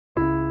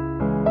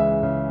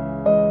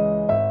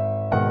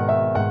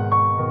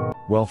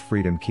Wealth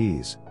Freedom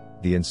Keys,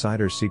 the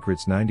insider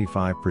secrets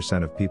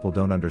 95% of people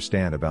don't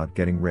understand about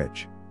getting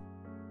rich.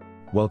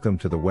 Welcome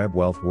to the Web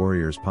Wealth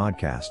Warriors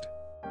podcast.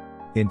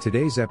 In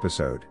today's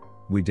episode,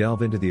 we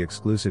delve into the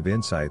exclusive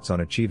insights on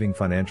achieving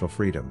financial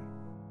freedom.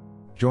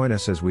 Join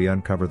us as we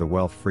uncover the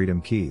wealth freedom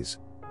keys,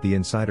 the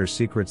insider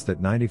secrets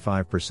that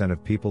 95%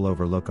 of people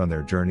overlook on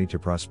their journey to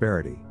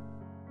prosperity.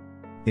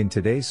 In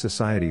today's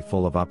society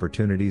full of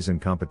opportunities and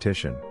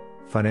competition,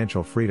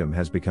 financial freedom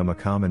has become a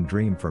common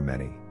dream for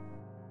many.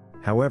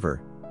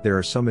 However, there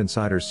are some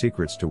insider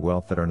secrets to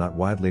wealth that are not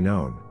widely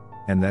known,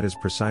 and that is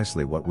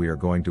precisely what we are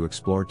going to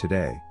explore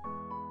today.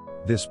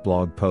 This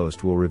blog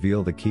post will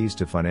reveal the keys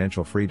to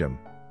financial freedom,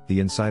 the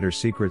insider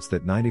secrets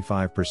that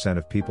 95%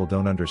 of people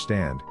don't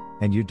understand,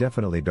 and you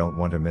definitely don't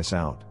want to miss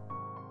out.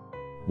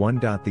 1.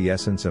 The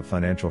essence of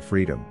financial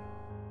freedom.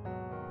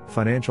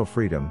 Financial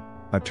freedom,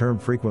 a term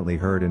frequently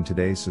heard in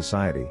today's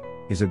society,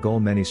 is a goal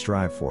many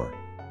strive for.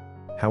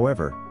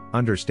 However,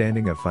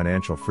 understanding of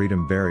financial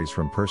freedom varies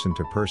from person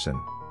to person,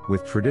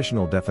 with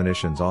traditional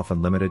definitions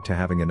often limited to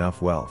having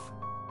enough wealth.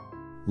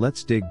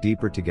 Let's dig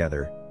deeper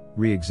together,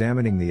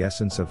 re-examining the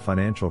essence of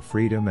financial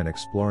freedom and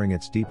exploring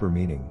its deeper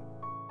meaning.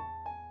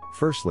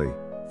 Firstly,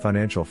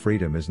 financial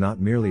freedom is not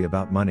merely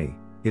about money,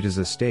 it is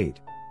a state,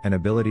 an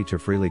ability to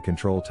freely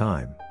control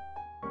time.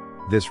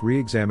 This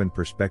re-examined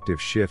perspective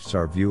shifts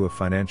our view of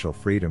financial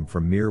freedom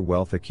from mere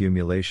wealth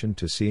accumulation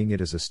to seeing it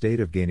as a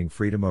state of gaining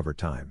freedom over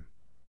time.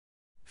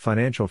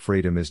 Financial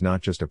freedom is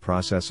not just a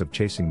process of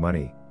chasing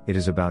money, it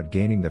is about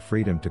gaining the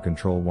freedom to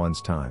control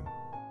one's time.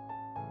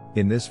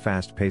 In this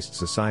fast-paced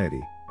society,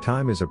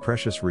 time is a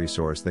precious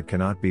resource that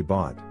cannot be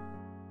bought.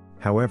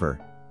 However,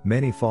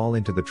 many fall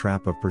into the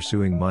trap of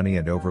pursuing money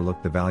and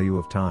overlook the value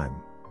of time.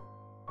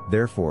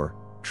 Therefore,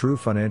 true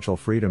financial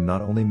freedom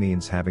not only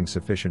means having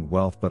sufficient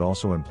wealth but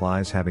also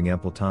implies having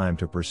ample time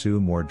to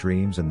pursue more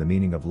dreams and the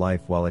meaning of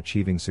life while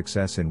achieving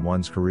success in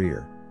one's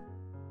career.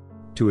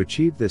 To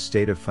achieve this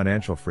state of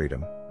financial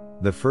freedom,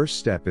 the first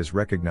step is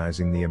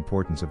recognizing the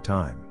importance of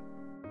time.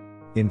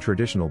 In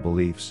traditional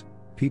beliefs,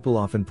 people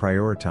often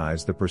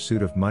prioritize the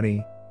pursuit of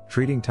money,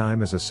 treating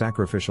time as a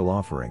sacrificial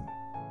offering.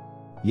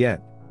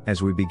 Yet,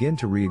 as we begin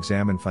to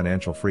re-examine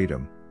financial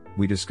freedom,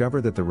 we discover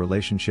that the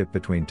relationship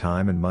between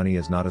time and money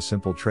is not a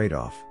simple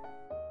trade-off.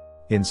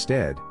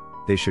 Instead,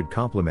 they should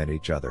complement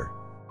each other.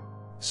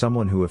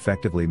 Someone who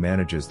effectively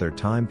manages their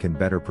time can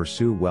better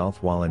pursue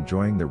wealth while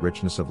enjoying the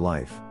richness of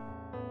life.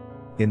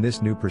 In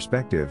this new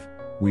perspective,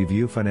 we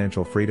view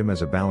financial freedom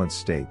as a balanced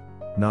state,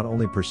 not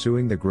only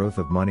pursuing the growth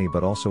of money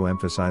but also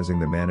emphasizing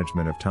the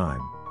management of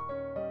time.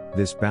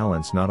 This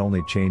balance not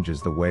only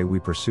changes the way we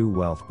pursue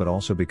wealth but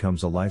also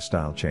becomes a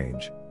lifestyle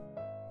change.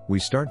 We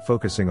start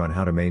focusing on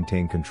how to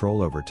maintain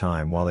control over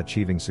time while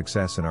achieving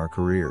success in our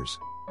careers.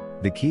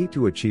 The key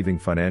to achieving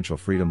financial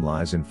freedom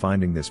lies in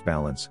finding this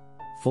balance,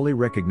 fully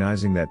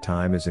recognizing that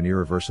time is an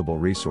irreversible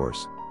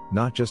resource,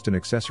 not just an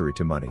accessory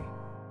to money.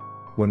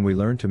 When we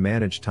learn to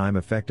manage time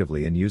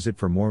effectively and use it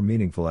for more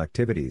meaningful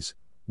activities,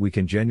 we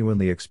can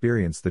genuinely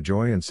experience the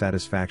joy and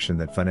satisfaction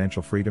that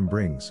financial freedom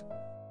brings.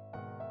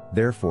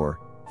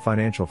 Therefore,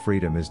 financial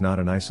freedom is not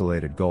an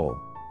isolated goal,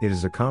 it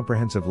is a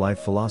comprehensive life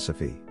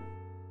philosophy.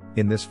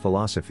 In this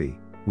philosophy,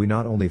 we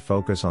not only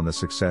focus on the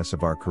success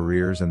of our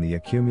careers and the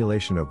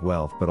accumulation of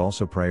wealth but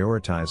also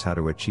prioritize how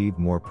to achieve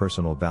more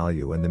personal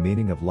value and the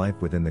meaning of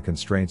life within the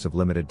constraints of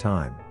limited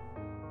time.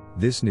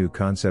 This new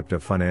concept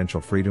of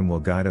financial freedom will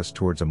guide us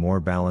towards a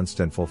more balanced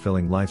and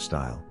fulfilling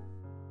lifestyle.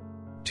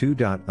 2.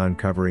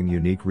 Uncovering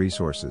unique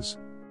resources.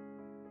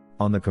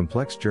 On the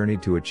complex journey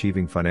to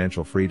achieving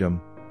financial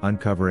freedom,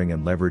 uncovering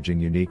and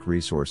leveraging unique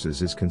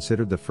resources is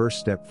considered the first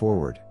step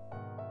forward.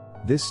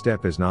 This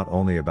step is not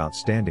only about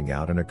standing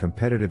out in a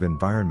competitive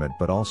environment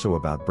but also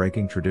about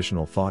breaking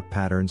traditional thought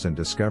patterns and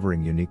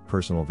discovering unique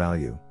personal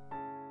value.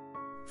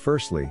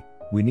 Firstly,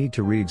 we need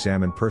to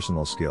re-examine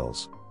personal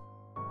skills.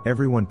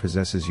 Everyone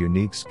possesses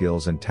unique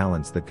skills and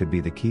talents that could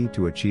be the key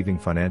to achieving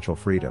financial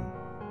freedom.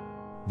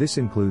 This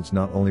includes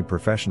not only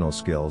professional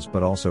skills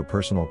but also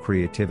personal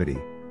creativity,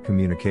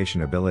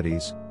 communication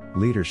abilities,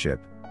 leadership,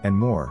 and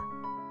more.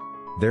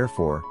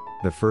 Therefore,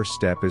 the first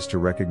step is to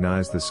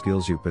recognize the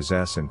skills you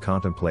possess and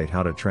contemplate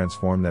how to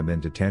transform them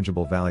into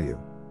tangible value.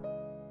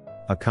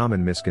 A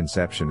common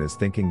misconception is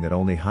thinking that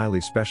only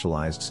highly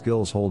specialized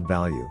skills hold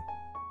value.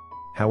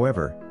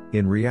 However,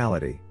 in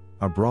reality,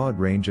 a broad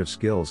range of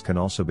skills can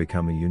also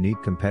become a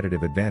unique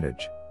competitive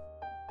advantage.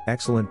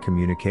 Excellent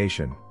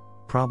communication,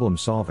 problem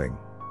solving,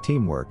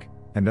 teamwork,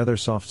 and other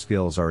soft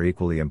skills are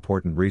equally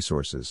important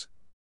resources.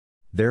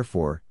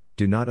 Therefore,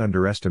 do not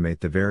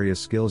underestimate the various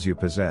skills you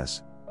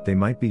possess, they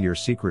might be your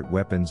secret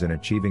weapons in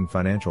achieving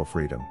financial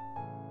freedom.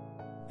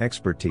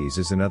 Expertise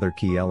is another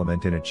key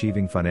element in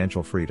achieving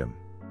financial freedom.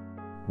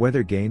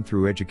 Whether gained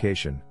through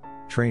education,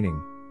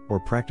 training, or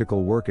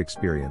practical work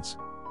experience,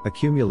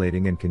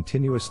 accumulating and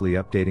continuously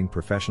updating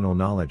professional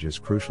knowledge is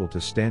crucial to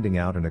standing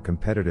out in a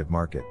competitive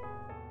market.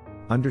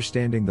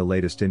 Understanding the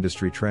latest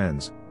industry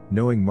trends,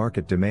 knowing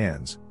market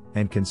demands,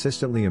 and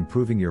consistently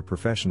improving your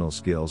professional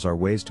skills are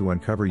ways to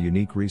uncover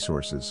unique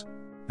resources.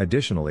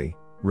 Additionally,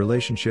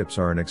 Relationships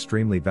are an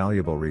extremely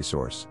valuable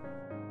resource.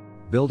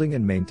 Building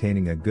and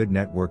maintaining a good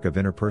network of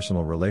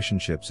interpersonal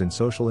relationships in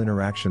social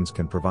interactions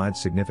can provide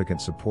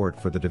significant support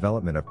for the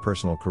development of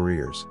personal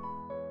careers.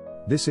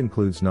 This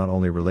includes not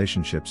only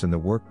relationships in the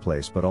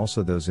workplace but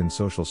also those in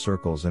social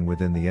circles and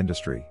within the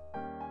industry.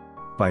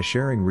 By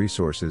sharing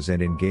resources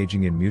and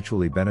engaging in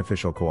mutually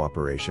beneficial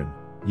cooperation,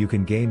 you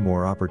can gain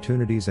more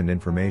opportunities and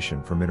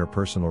information from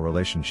interpersonal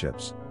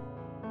relationships.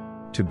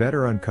 To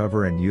better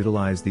uncover and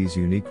utilize these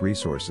unique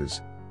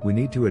resources, we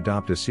need to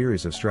adopt a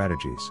series of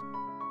strategies.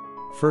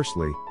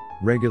 Firstly,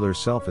 regular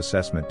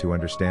self-assessment to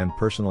understand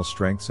personal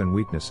strengths and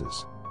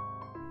weaknesses.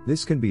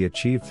 This can be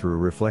achieved through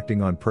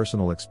reflecting on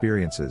personal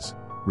experiences,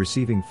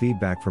 receiving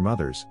feedback from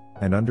others,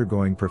 and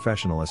undergoing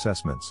professional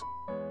assessments.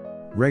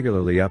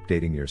 Regularly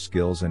updating your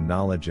skills and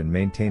knowledge and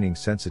maintaining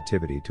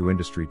sensitivity to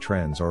industry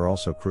trends are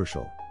also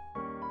crucial.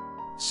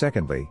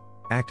 Secondly,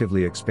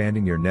 actively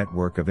expanding your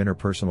network of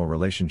interpersonal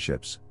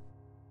relationships.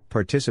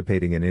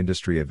 Participating in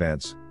industry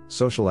events,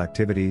 social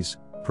activities,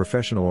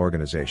 professional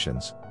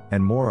organizations,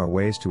 and more are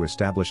ways to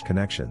establish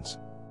connections.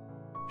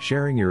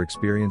 Sharing your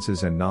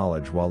experiences and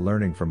knowledge while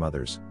learning from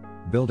others,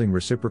 building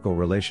reciprocal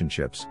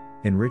relationships,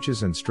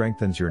 enriches and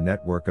strengthens your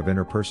network of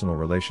interpersonal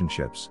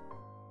relationships.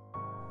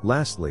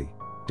 Lastly,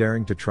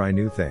 daring to try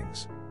new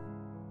things.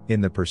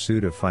 In the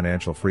pursuit of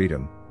financial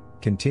freedom,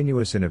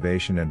 continuous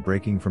innovation and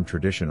breaking from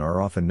tradition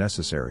are often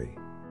necessary.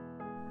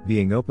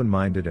 Being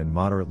open-minded and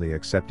moderately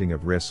accepting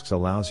of risks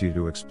allows you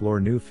to explore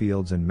new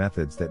fields and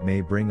methods that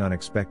may bring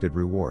unexpected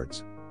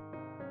rewards.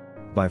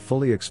 By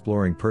fully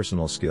exploring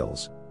personal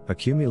skills,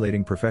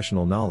 accumulating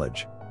professional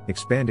knowledge,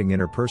 expanding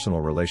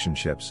interpersonal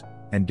relationships,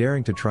 and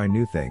daring to try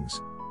new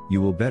things, you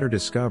will better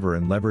discover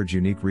and leverage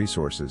unique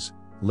resources,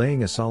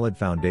 laying a solid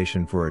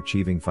foundation for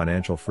achieving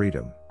financial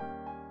freedom.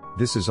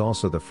 This is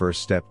also the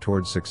first step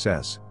towards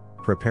success,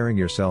 preparing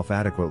yourself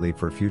adequately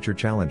for future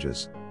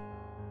challenges.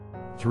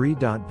 3.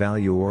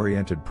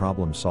 Value-oriented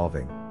problem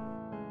solving.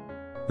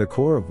 The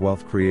core of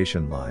wealth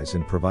creation lies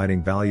in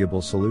providing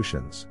valuable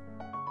solutions.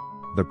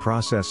 The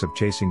process of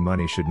chasing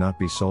money should not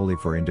be solely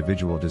for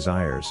individual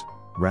desires,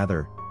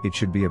 rather, it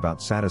should be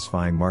about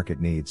satisfying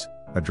market needs,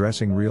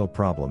 addressing real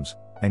problems,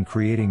 and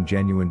creating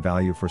genuine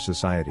value for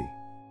society.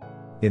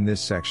 In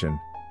this section,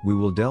 we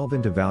will delve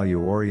into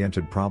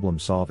value-oriented problem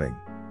solving,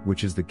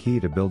 which is the key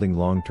to building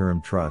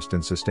long-term trust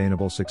and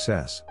sustainable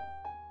success.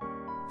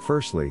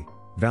 Firstly,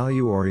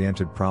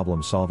 value-oriented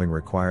problem solving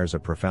requires a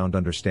profound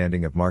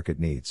understanding of market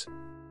needs.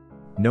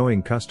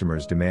 Knowing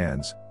customers'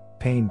 demands,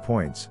 pain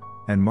points,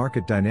 and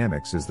market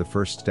dynamics is the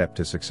first step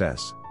to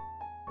success.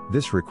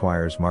 This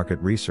requires market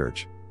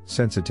research,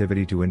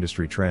 sensitivity to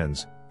industry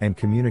trends, and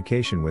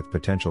communication with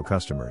potential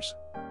customers.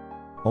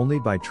 Only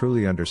by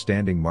truly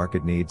understanding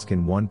market needs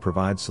can one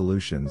provide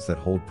solutions that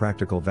hold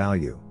practical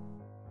value.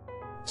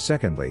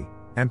 Secondly,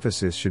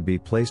 emphasis should be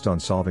placed on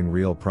solving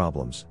real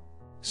problems.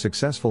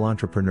 Successful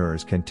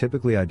entrepreneurs can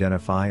typically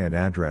identify and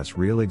address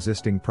real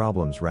existing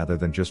problems rather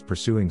than just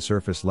pursuing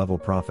surface-level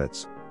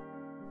profits.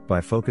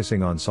 By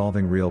focusing on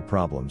solving real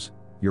problems,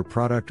 your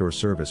product or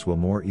service will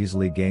more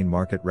easily gain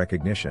market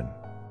recognition.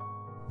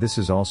 This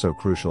is also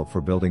crucial for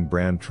building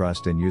brand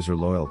trust and user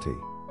loyalty.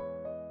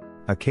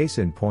 A case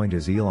in point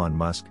is Elon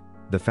Musk,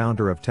 the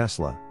founder of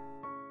Tesla.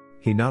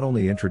 He not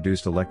only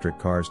introduced electric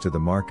cars to the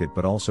market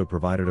but also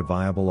provided a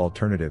viable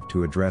alternative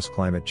to address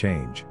climate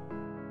change.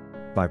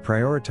 By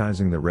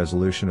prioritizing the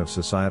resolution of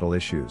societal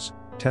issues,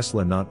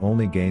 Tesla not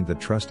only gained the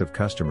trust of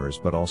customers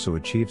but also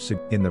achieved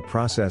in the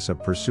process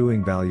of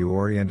pursuing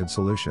value-oriented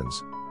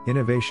solutions.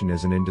 Innovation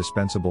is an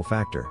indispensable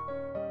factor.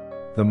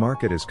 The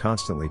market is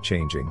constantly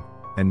changing,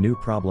 and new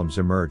problems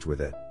emerge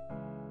with it.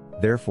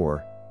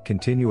 Therefore,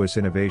 continuous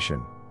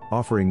innovation,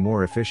 offering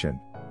more efficient,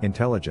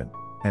 intelligent,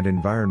 and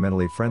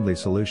environmentally friendly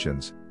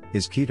solutions,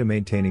 is key to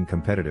maintaining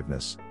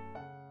competitiveness.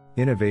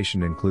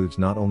 Innovation includes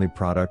not only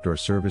product or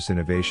service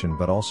innovation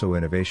but also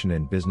innovation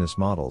in business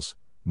models,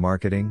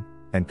 marketing,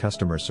 and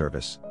customer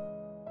service.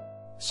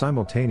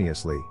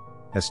 Simultaneously,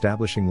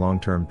 establishing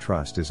long-term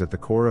trust is at the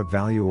core of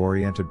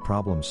value-oriented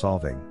problem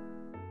solving.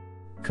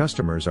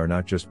 Customers are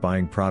not just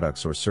buying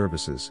products or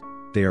services,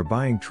 they are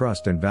buying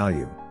trust and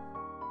value.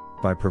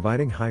 By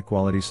providing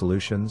high-quality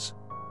solutions,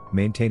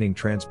 maintaining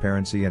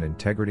transparency and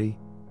integrity,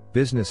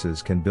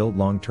 businesses can build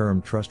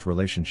long-term trust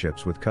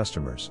relationships with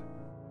customers.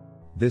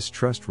 This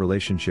trust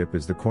relationship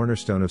is the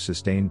cornerstone of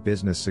sustained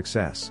business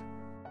success.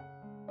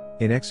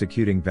 In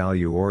executing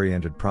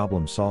value-oriented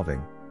problem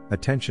solving,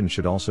 attention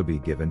should also be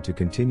given to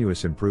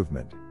continuous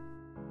improvement.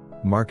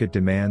 Market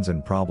demands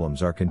and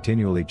problems are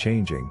continually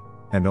changing,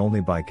 and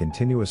only by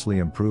continuously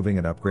improving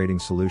and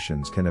upgrading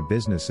solutions can a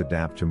business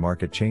adapt to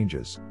market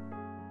changes.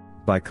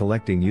 By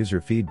collecting user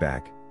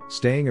feedback,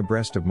 staying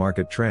abreast of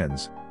market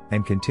trends,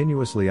 and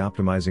continuously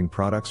optimizing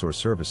products or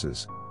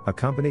services, a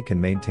company can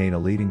maintain a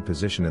leading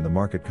position in the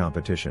market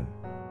competition.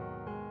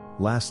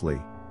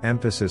 Lastly,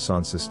 emphasis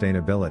on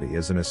sustainability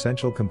is an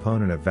essential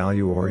component of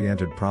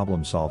value-oriented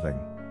problem solving.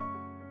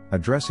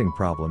 Addressing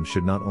problems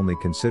should not only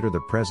consider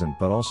the present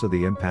but also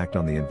the impact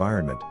on the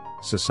environment,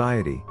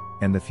 society,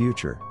 and the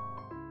future.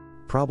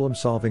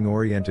 Problem-solving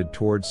oriented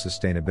towards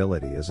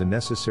sustainability is a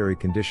necessary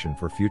condition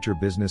for future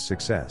business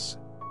success.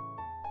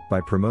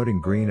 By promoting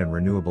green and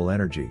renewable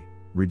energy,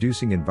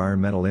 reducing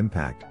environmental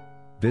impact,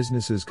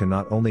 businesses can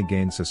not only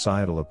gain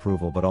societal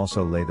approval but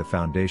also lay the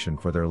foundation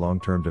for their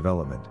long-term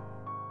development.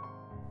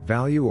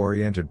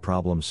 Value-oriented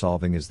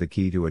problem-solving is the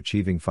key to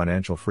achieving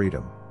financial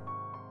freedom.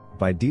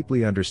 By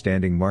deeply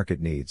understanding market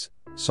needs,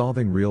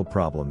 solving real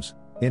problems,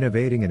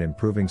 innovating and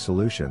improving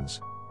solutions,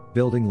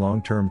 building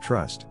long-term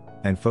trust,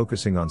 and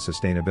focusing on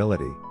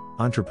sustainability,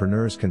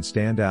 entrepreneurs can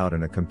stand out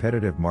in a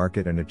competitive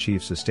market and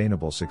achieve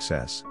sustainable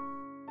success.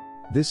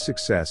 This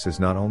success is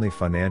not only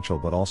financial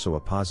but also a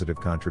positive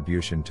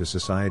contribution to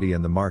society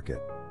and the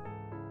market.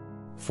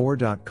 4.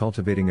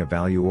 Cultivating a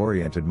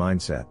value-oriented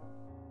mindset.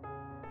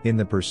 In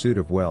the pursuit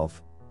of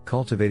wealth,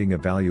 cultivating a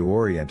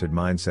value-oriented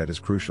mindset is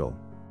crucial.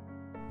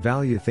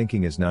 Value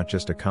thinking is not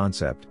just a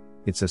concept,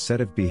 it's a set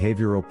of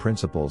behavioral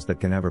principles that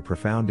can have a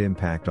profound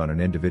impact on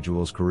an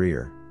individual's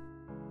career.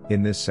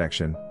 In this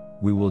section,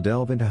 we will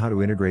delve into how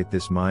to integrate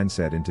this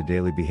mindset into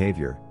daily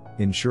behavior,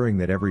 ensuring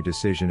that every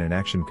decision and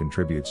action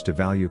contributes to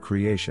value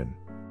creation.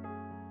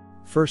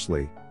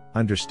 Firstly,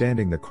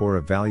 understanding the core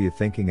of value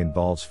thinking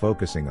involves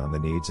focusing on the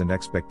needs and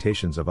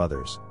expectations of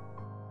others.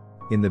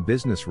 In the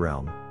business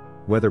realm,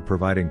 whether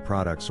providing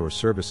products or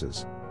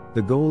services,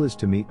 the goal is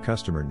to meet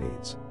customer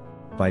needs.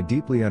 By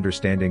deeply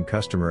understanding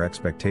customer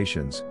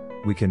expectations,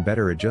 we can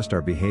better adjust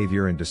our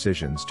behavior and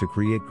decisions to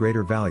create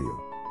greater value.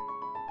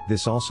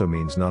 This also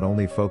means not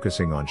only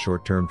focusing on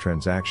short-term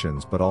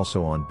transactions but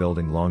also on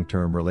building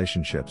long-term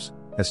relationships,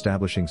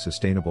 establishing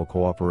sustainable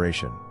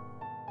cooperation.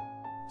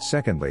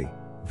 Secondly,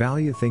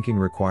 value thinking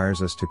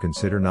requires us to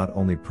consider not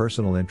only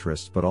personal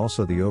interests but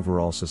also the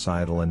overall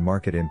societal and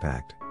market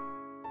impact.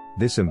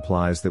 This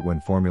implies that when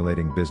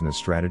formulating business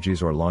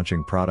strategies or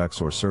launching products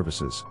or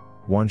services,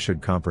 one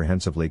should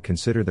comprehensively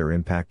consider their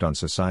impact on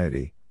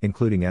society,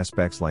 including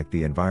aspects like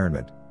the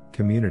environment,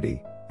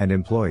 community, and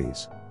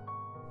employees.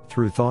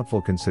 Through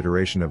thoughtful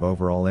consideration of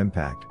overall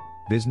impact,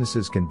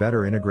 businesses can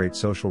better integrate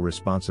social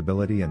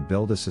responsibility and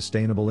build a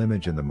sustainable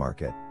image in the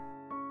market.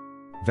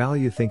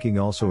 Value thinking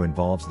also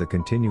involves the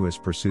continuous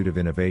pursuit of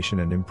innovation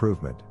and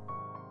improvement.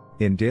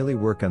 In daily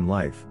work and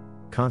life,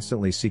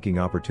 constantly seeking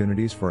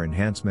opportunities for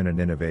enhancement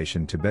and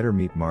innovation to better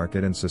meet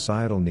market and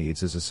societal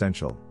needs is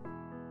essential.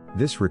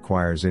 This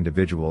requires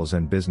individuals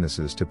and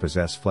businesses to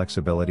possess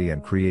flexibility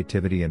and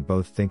creativity in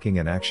both thinking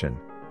and action,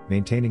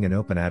 maintaining an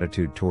open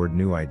attitude toward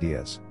new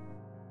ideas.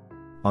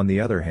 On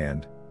the other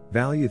hand,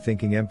 value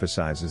thinking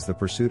emphasizes the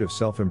pursuit of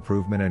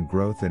self-improvement and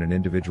growth in an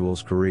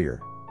individual's career.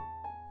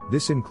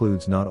 This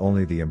includes not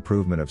only the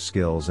improvement of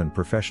skills and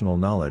professional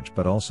knowledge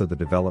but also the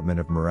development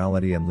of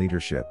morality and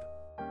leadership.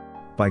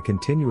 By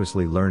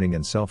continuously learning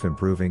and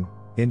self-improving,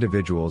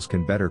 individuals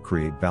can better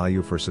create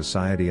value for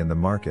society and the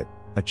market,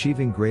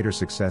 achieving greater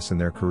success in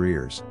their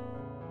careers.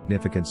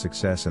 Significant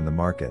success in the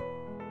market.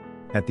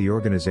 At the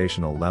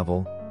organizational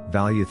level,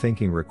 value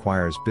thinking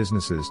requires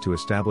businesses to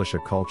establish a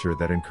culture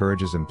that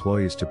encourages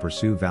employees to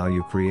pursue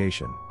value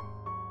creation.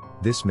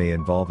 This may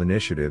involve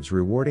initiatives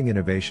rewarding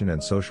innovation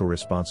and social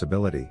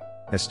responsibility,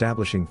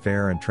 establishing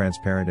fair and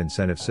transparent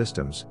incentive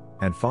systems,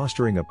 and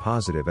fostering a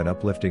positive and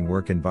uplifting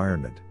work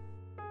environment.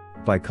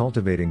 By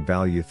cultivating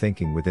value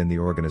thinking within the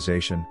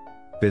organization,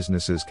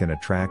 businesses can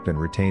attract and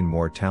retain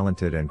more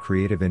talented and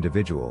creative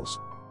individuals.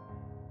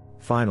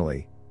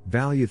 Finally,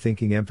 value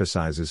thinking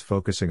emphasizes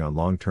focusing on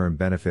long-term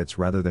benefits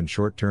rather than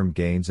short-term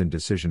gains in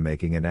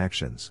decision-making and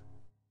actions.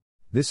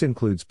 This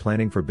includes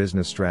planning for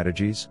business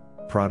strategies,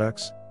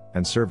 products,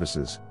 and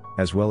services,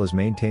 as well as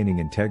maintaining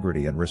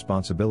integrity and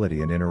responsibility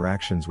in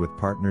interactions with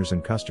partners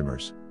and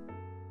customers.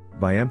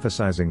 By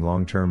emphasizing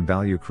long-term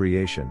value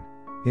creation,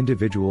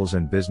 individuals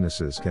and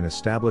businesses can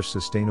establish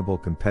sustainable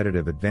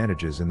competitive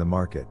advantages in the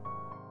market.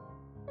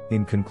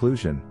 In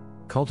conclusion,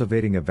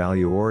 cultivating a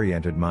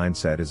value-oriented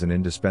mindset is an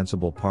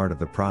indispensable part of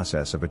the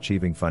process of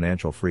achieving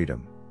financial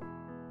freedom.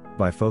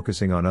 By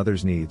focusing on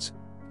others' needs,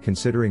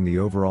 considering the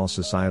overall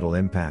societal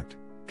impact,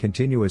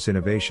 continuous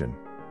innovation,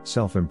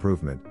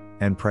 self-improvement,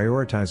 and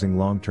prioritizing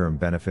long-term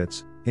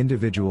benefits,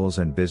 individuals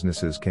and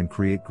businesses can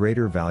create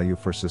greater value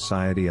for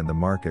society and the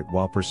market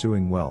while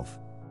pursuing wealth.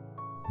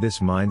 This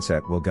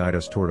mindset will guide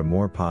us toward a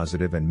more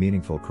positive and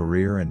meaningful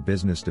career and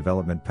business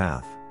development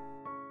path.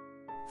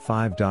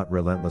 5.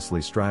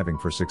 Relentlessly striving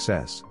for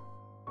success.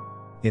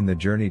 In the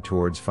journey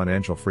towards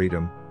financial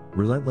freedom,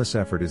 relentless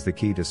effort is the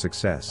key to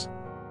success.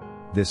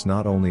 This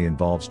not only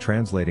involves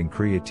translating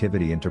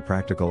creativity into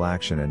practical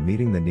action and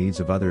meeting the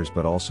needs of others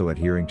but also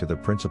adhering to the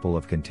principle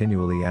of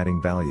continually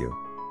adding value.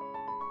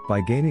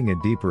 By gaining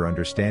a deeper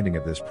understanding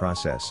of this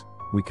process,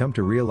 we come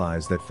to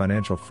realize that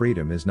financial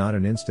freedom is not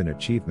an instant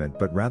achievement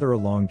but rather a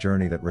long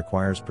journey that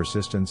requires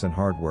persistence and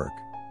hard work.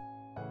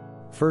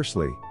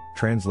 Firstly,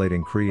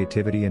 translating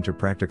creativity into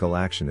practical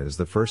action is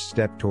the first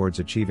step towards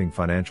achieving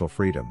financial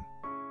freedom.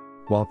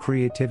 While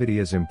creativity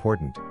is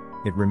important,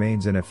 it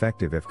remains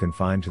ineffective if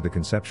confined to the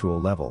conceptual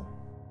level.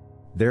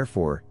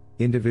 Therefore,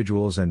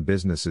 individuals and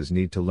businesses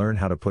need to learn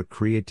how to put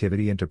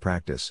creativity into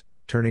practice,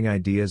 turning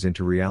ideas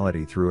into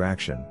reality through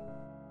action.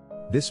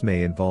 This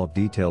may involve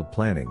detailed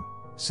planning,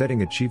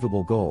 setting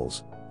achievable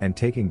goals, and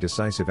taking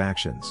decisive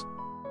actions.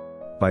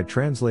 By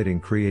translating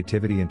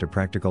creativity into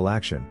practical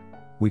action,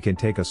 we can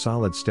take a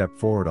solid step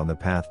forward on the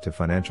path to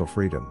financial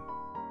freedom.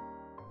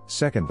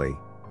 Secondly,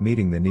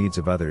 meeting the needs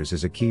of others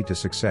is a key to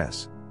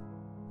success.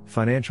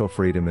 Financial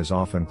freedom is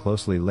often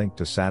closely linked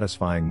to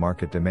satisfying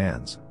market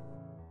demands.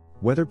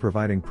 Whether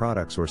providing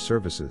products or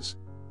services,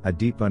 a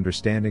deep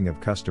understanding of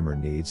customer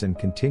needs and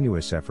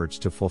continuous efforts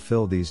to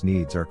fulfill these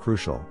needs are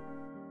crucial.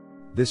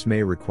 This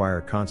may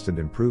require constant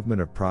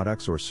improvement of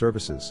products or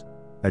services,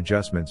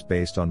 adjustments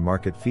based on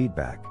market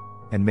feedback,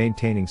 and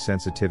maintaining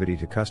sensitivity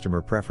to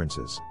customer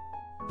preferences.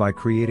 By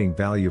creating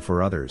value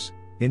for others,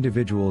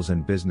 individuals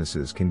and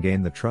businesses can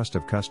gain the trust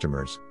of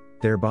customers,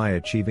 thereby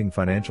achieving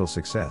financial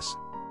success.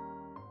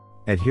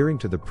 Adhering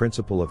to the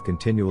principle of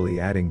continually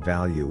adding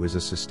value is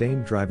a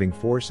sustained driving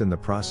force in the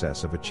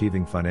process of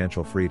achieving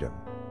financial freedom.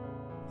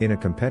 In a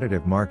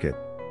competitive market,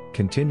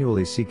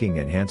 continually seeking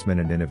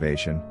enhancement and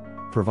innovation,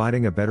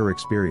 providing a better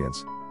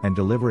experience, and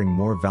delivering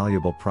more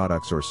valuable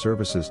products or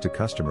services to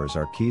customers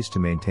are keys to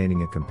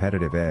maintaining a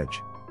competitive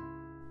edge.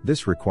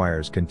 This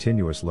requires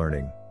continuous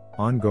learning,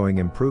 ongoing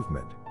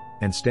improvement,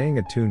 and staying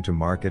attuned to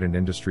market and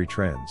industry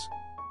trends.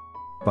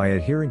 By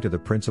adhering to the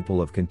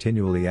principle of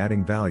continually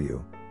adding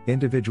value,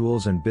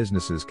 individuals and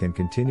businesses can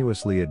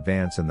continuously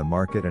advance in the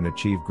market and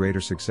achieve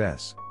greater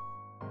success.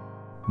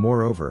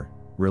 Moreover,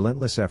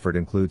 relentless effort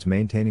includes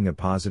maintaining a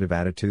positive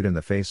attitude in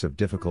the face of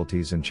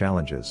difficulties and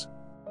challenges.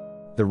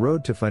 The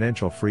road to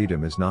financial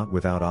freedom is not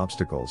without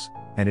obstacles,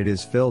 and it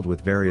is filled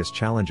with various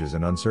challenges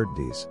and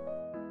uncertainties.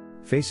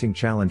 Facing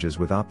challenges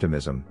with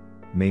optimism,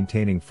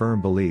 maintaining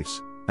firm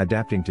beliefs,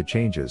 adapting to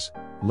changes,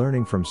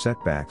 learning from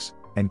setbacks,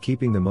 and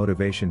keeping the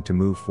motivation to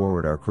move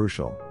forward are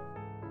crucial.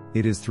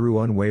 It is through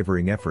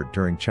unwavering effort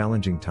during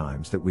challenging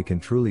times that we can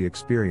truly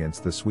experience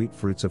the sweet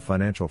fruits of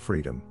financial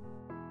freedom.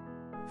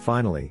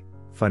 Finally,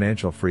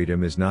 financial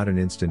freedom is not an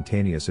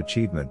instantaneous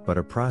achievement but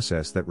a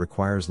process that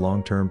requires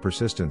long-term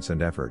persistence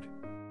and effort.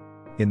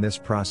 In this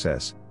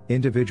process,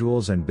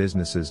 individuals and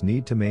businesses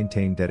need to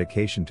maintain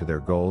dedication to their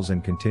goals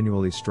and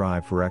continually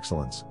strive for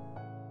excellence.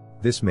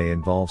 This may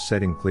involve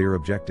setting clear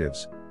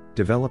objectives,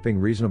 developing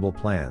reasonable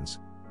plans,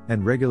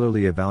 and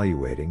regularly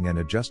evaluating and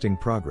adjusting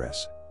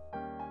progress.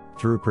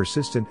 Through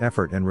persistent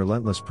effort and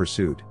relentless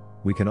pursuit,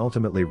 we can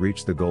ultimately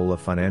reach the goal of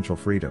financial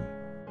freedom.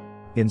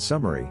 In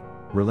summary,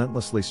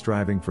 relentlessly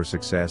striving for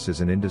success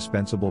is an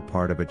indispensable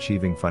part of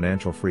achieving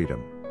financial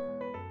freedom.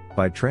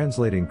 By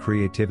translating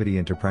creativity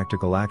into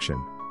practical action,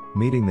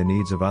 meeting the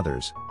needs of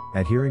others,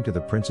 adhering to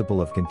the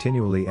principle of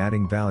continually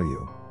adding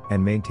value,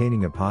 and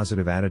maintaining a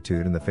positive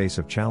attitude in the face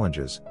of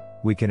challenges,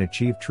 we can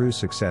achieve true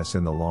success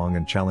in the long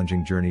and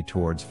challenging journey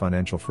towards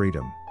financial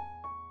freedom.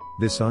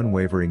 This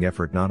unwavering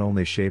effort not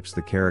only shapes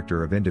the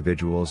character of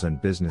individuals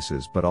and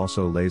businesses but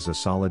also lays a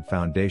solid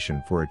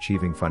foundation for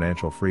achieving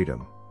financial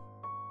freedom.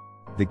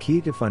 The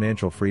key to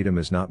financial freedom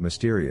is not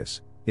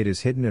mysterious, it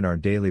is hidden in our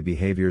daily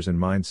behaviors and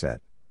mindset.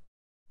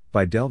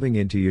 By delving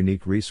into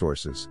unique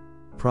resources,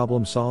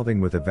 problem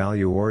solving with a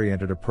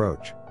value-oriented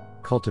approach,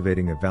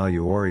 cultivating a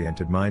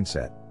value-oriented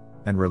mindset,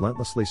 and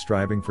relentlessly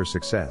striving for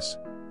success,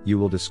 you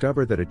will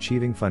discover that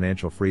achieving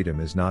financial freedom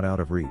is not out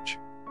of reach.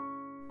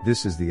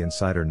 This is the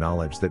insider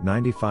knowledge that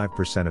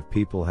 95% of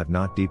people have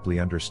not deeply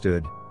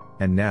understood,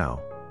 and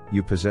now,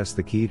 you possess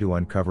the key to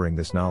uncovering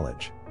this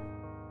knowledge.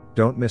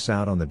 Don't miss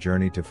out on the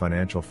journey to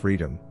financial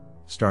freedom,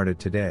 start it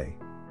today.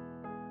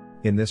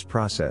 In this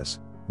process,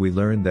 we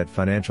learned that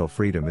financial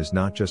freedom is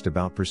not just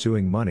about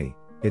pursuing money,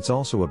 it's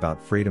also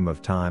about freedom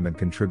of time and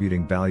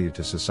contributing value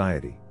to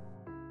society.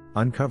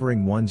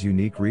 Uncovering one's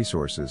unique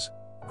resources,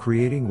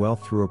 creating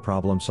wealth through a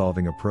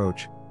problem-solving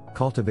approach,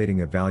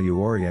 cultivating a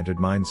value-oriented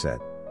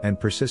mindset, and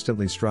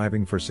persistently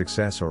striving for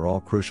success are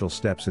all crucial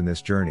steps in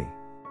this journey.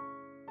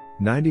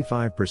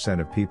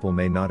 95% of people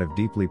may not have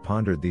deeply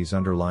pondered these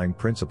underlying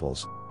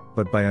principles,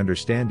 but by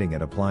understanding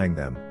and applying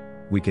them,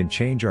 we can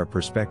change our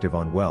perspective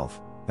on wealth,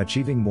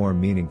 achieving more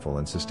meaningful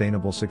and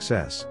sustainable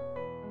success.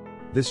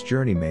 This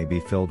journey may be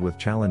filled with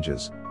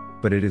challenges,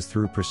 but it is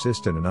through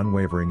persistent and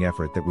unwavering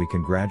effort that we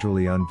can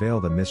gradually unveil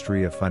the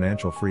mystery of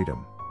financial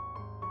freedom.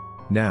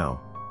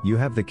 Now, you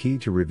have the key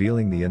to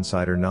revealing the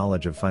insider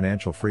knowledge of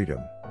financial freedom.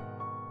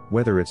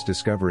 Whether it's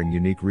discovering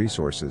unique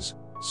resources,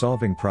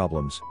 solving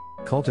problems,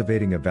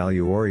 cultivating a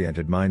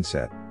value-oriented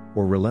mindset,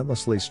 or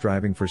relentlessly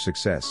striving for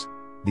success,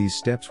 these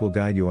steps will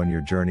guide you on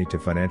your journey to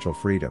financial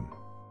freedom.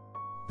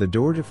 The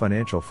door to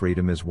financial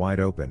freedom is wide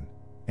open,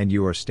 and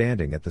you are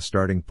standing at the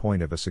starting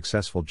point of a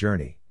successful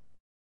journey.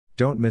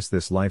 Don't miss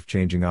this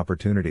life-changing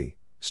opportunity.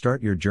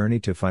 Start your journey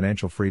to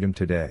financial freedom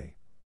today.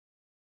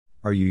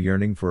 Are you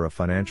yearning for a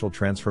financial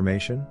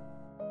transformation?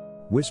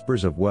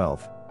 Whispers of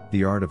Wealth,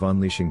 the art of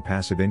unleashing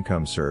passive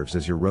income serves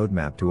as your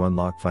roadmap to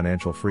unlock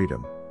financial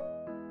freedom.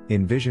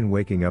 Envision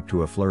waking up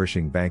to a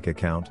flourishing bank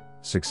account,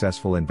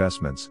 successful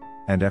investments,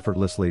 and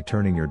effortlessly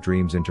turning your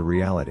dreams into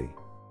reality.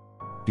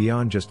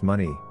 Beyond just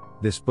money,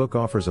 this book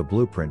offers a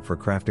blueprint for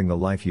crafting the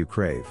life you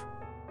crave.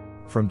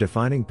 From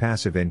defining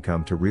passive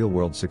income to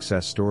real-world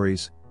success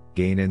stories,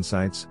 gain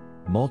insights,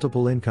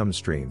 multiple income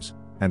streams,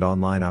 and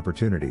online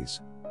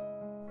opportunities.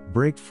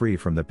 Break free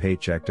from the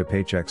paycheck to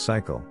paycheck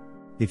cycle.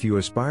 If you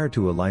aspire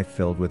to a life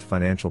filled with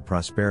financial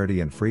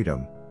prosperity and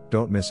freedom,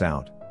 don't miss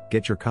out.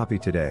 Get your copy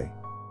today.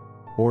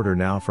 Order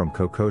now from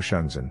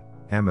Kokoshungsan,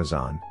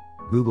 Amazon,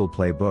 Google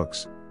Play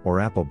Books, or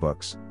Apple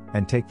Books,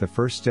 and take the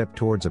first step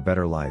towards a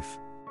better life.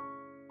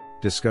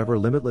 Discover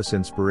limitless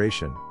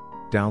inspiration.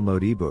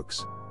 Download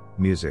ebooks,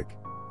 music,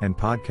 and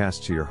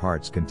podcasts to your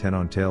heart's content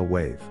on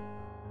Tailwave.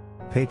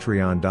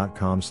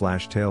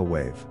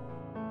 Patreon.com/Tailwave.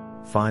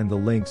 Find the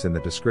links in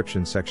the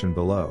description section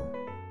below.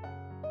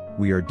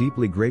 We are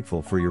deeply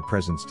grateful for your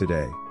presence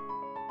today.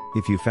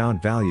 If you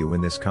found value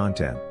in this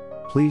content,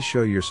 please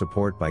show your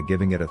support by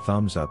giving it a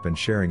thumbs up and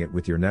sharing it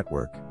with your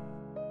network.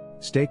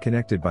 Stay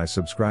connected by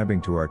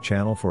subscribing to our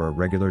channel for a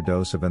regular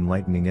dose of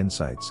enlightening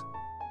insights.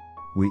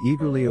 We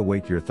eagerly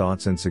await your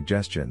thoughts and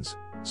suggestions,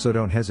 so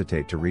don't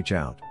hesitate to reach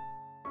out.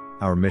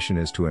 Our mission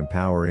is to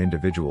empower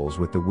individuals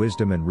with the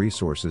wisdom and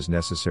resources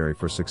necessary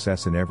for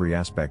success in every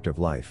aspect of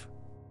life.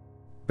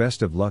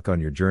 Best of luck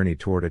on your journey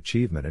toward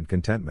achievement and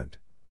contentment.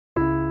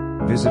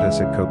 Visit us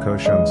at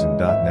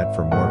kokoshungsan.net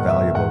for more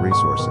valuable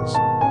resources.